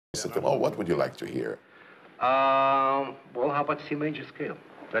said to him, oh, what would you like to hear? Well, how about C major scale?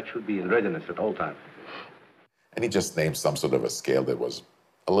 That should be in readiness at all times. And he just named some sort of a scale that was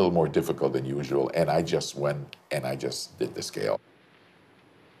a little more difficult than usual, and I just went and I just did the scale.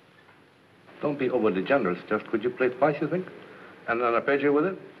 Don't be overly generous. Just could you play twice, you think? And an arpeggio with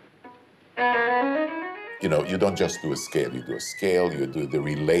it? You know, you don't just do a scale. You do a scale, you do the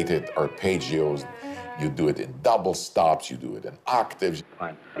related arpeggios, you do it in double stops, you do it in octaves.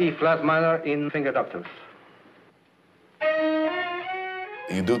 Fine. E flat minor in fingered octaves.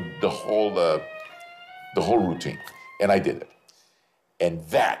 You do the whole routine, and I did it. And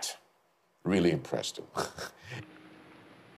that really impressed him.